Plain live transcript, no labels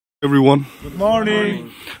Everyone. Good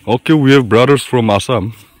morning. Okay, we have brothers from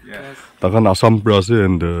Assam. Yes. Takan Assam brase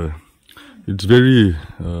and it's very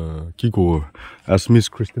kiko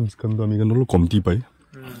Assamese Christians kan to ami kan lo komti pai.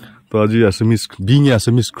 To aji Assamese being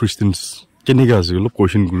Assamese Christians keniga ase lo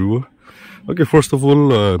question guru. Okay, first of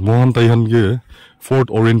all, Mohan Taihan ge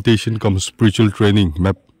fourth orientation comes spiritual training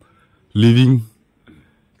map living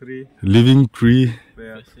tree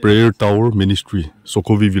prayer tower ministry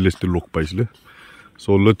Shokhuvi village te lok paisle.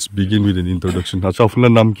 So let's begin with an introduction. Acha apna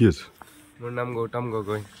naam ki ase? Mor naam Gautam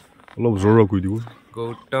Gogoi. Olop jora koi dibo.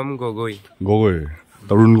 Gautam Gogoi. Gogoi.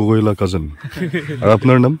 Tarun Gogoi la cousin. Ar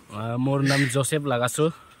apnar naam? Mor naam Joseph Lagasu.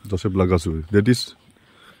 Joseph Lagasu. That is?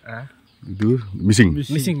 Missing.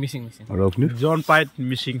 Ar apne? John Pite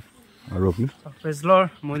missing. Ar apne? Praise Lord.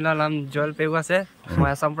 Moila naam Joel Pegu ase. Moi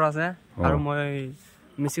Assam pra ase. Aru moi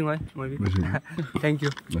missing hoy. Moi bi. Thank you.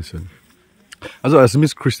 Nice. Also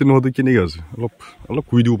Assamese Christian hote kini ase? Olop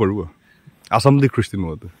koi dibo paru. Assam de Christian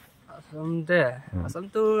hote. Assam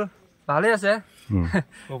to bhale ase.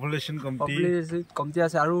 Population komti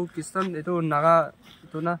ase aru Christian etu naga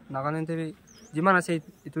etu na Nagaland te jiman ase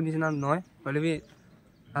etu nisina noy bole bi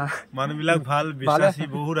manu bilak bhal bisasi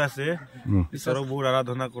bahut ase isoro bahut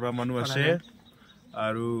aradhana kora manu ase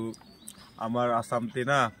aru amar Assam te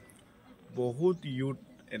na bahut youth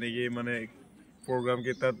enege mane program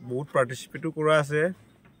ke tat bahut participate kora ase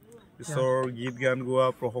isor git gan goa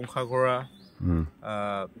prohongkha kora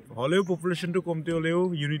হলেও population তো কমতে হলেও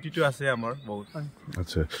unity তো আছে আমার বহুত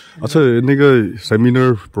আচ্ছা এনেকা সেমিনার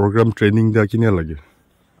প্রোগ্রাম ট্রেনিং দা কিনে লাগে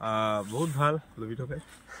বহুত ভাল লবি থাকে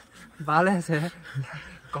ভালে আছে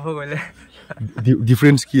কব গলে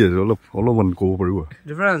ডিফারেন্স কি আছে অলপমান কব পাৰিব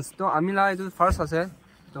ডিফাৰেন্স তো আমি লা এটো ফাৰ্স্ট আছে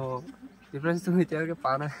তো ডিফাৰেন্স তো এতিয়াকে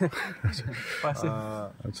পা নাই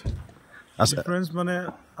আচ্ছা ডিফাৰেন্স মানে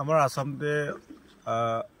আমাৰ আসামতে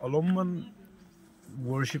অলপমান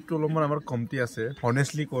worship to অলপমান আমাৰ কমতি আছে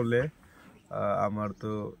honestly কলে আমাৰ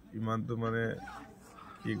তো ইমান তো মানে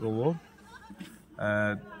কি কব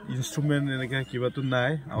ইনস্ট্ৰুমেন্ট এনেকা কিবা তো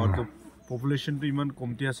নাই আমাৰ তো পপুলেশন তো ইমান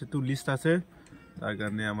কমতি আছে তো লিস্ট আছে তাৰ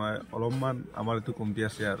কাৰণে আমাৰ অলপমান আমাৰ তো কমতি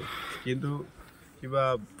আছে আৰু কিন্তু কিবা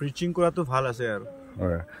প্ৰিচিং কৰা তো ভাল আছে আৰু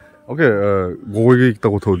ওকে গগৈ একটা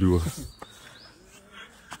কথা দিব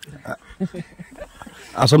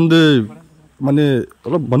আসাম দে মানে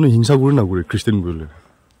অলপ মানুহ হিংসা কৰি না কৰে খ্ৰীষ্টান কৰিলে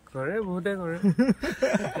কৰে বহুতে কৰে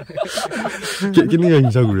কিনি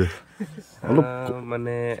হিংসা কৰে অলপ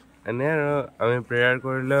মানে এনে আৰু আমি প্ৰেয়াৰ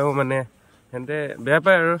কৰিলেও মানে হেনতে বেয়া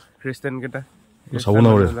পায় আৰু খ্ৰীষ্টান কেটা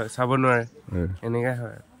চাব নোৱাৰে এনেকা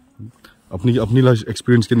হয় আপনি লাইফ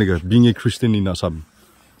এক্সপেৰিয়েন্স কেনেকা বিং এ খ্ৰীষ্টান ইন আসাম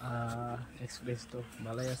এক্সপ্ৰেছ তো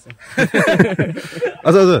ভালে আছে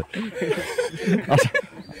আচ্ছা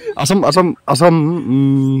আসাম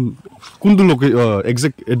কোনটো লোকে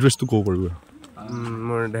এক্সাক্ট এড্ৰেস তো কব পাৰিব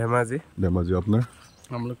मोर धेमाजी আপনার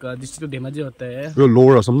हम लोग का डिस्ट्रिक्ट धेमाजी होता है ये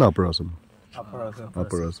लोअर असम ना अपर असम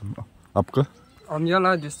अपर असम आपका हम यहाँ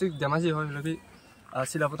ना डिस्ट्रिक्ट धेमाजी হয় লবি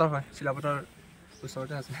শিলাপতাৰ হয় শিলাপতাৰ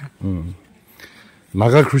ওচৰতে আছে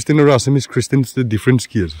নাগা খ্ৰীষ্টান আৰু আসামিজ খ্ৰীষ্টানছ ডিফাৰেন্স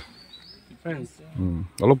কি আছে ডিফাৰেন্স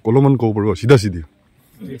অলপমান ক'ব পাৰিব সিধা সিধি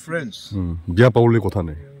ডিফাৰেন্স বিয়া পাউলে কথা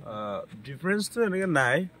নাই ডিফাৰেন্স তো এনেকে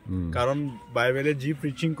নাই কাৰণ বাইবেলে জি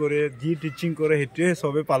প্ৰিচিং কৰে জি টিচিং কৰে হেতুৱে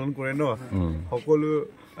সবে পালন কৰে ন সকলো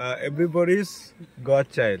everybody is god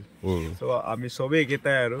child so আমি সবে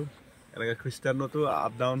একেটাই আৰু এনেকা খ্ৰীষ্টানতো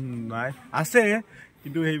আপ ডাউন নাই আছে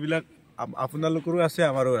কিন্তু সেইবিলাক আপোনালোকৰো আছে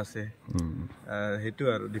আমাৰো আছে হেতু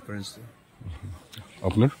আৰু ডিফাৰেন্স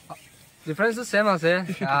আপোনাৰ ডিফাৰেন্স তো সেম আছে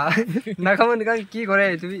নাগামান কান কি কৰে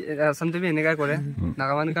তুমি আসাম তুমি এনেকা কৰে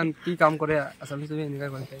নাগামান কান কি কাম কৰে আসাম তুমি এনেকা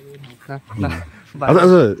কৰে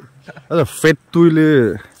আচ্ছা ফেট তুইলে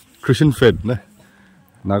খ্ৰীষ্টান ফেট না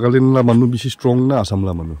নাগালেণ্ড লা মানুহ বেছি ষ্ট্ৰং না আসাম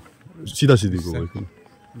লা মানুহ সিধা সিধি কব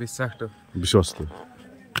বিশ্বাস তো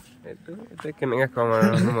এটো কেনেকা কম আৰু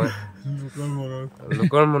মই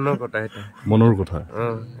লোকৰ মনৰ কথা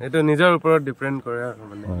এটো নিজৰ ওপৰত ডিপেন্ড কৰে আৰু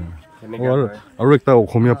মানে আৰু একটা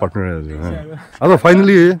অসমীয়া পাৰ্টনাৰ আছে আৰু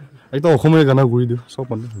ফাইনালি একটা অসমীয়া গানা গুৰি দিও সব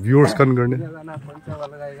মানে ভিউয়াৰ্স কান কাৰণে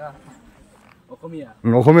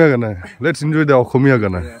অসমীয়া গানা লেটস এনজয় দ্য অসমীয়া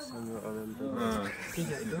গানা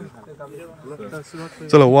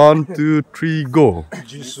চলো 1 2 3 গো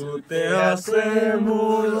যিশুতে আছে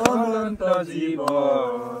মোৰ অনন্ত জীৱন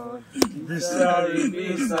বিচাৰি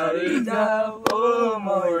বিচাৰি যাও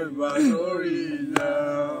মই বাগৰি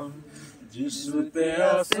যাম যিশুতে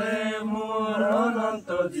আছে মোৰ অনন্ত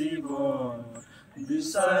জীৱন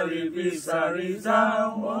বিচাৰি বিচাৰি যাও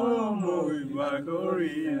মই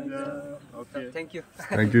বাগৰি যাম ওকে থ্যাংক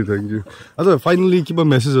ইউ আচ্ছা ফাইনালি কিবা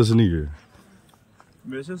মেসেজ আছে নেকি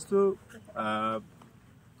মেসেজ তো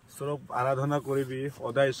ঈশ্বৰক আৰাধনা কৰিবি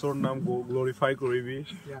সদায় ঈশ্বৰৰ নাম গ্লৰিফাই কৰিবি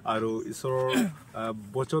আৰু ঈশ্বৰৰ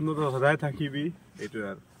বচনত সদায় থাকিবি এইটোৱে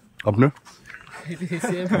আৰু আপোনাৰ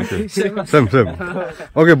same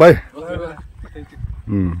okay bye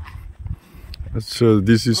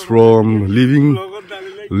this is from living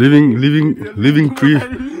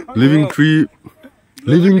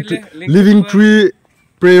tree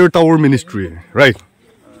prayer tower ministry right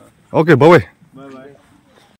okay bye bye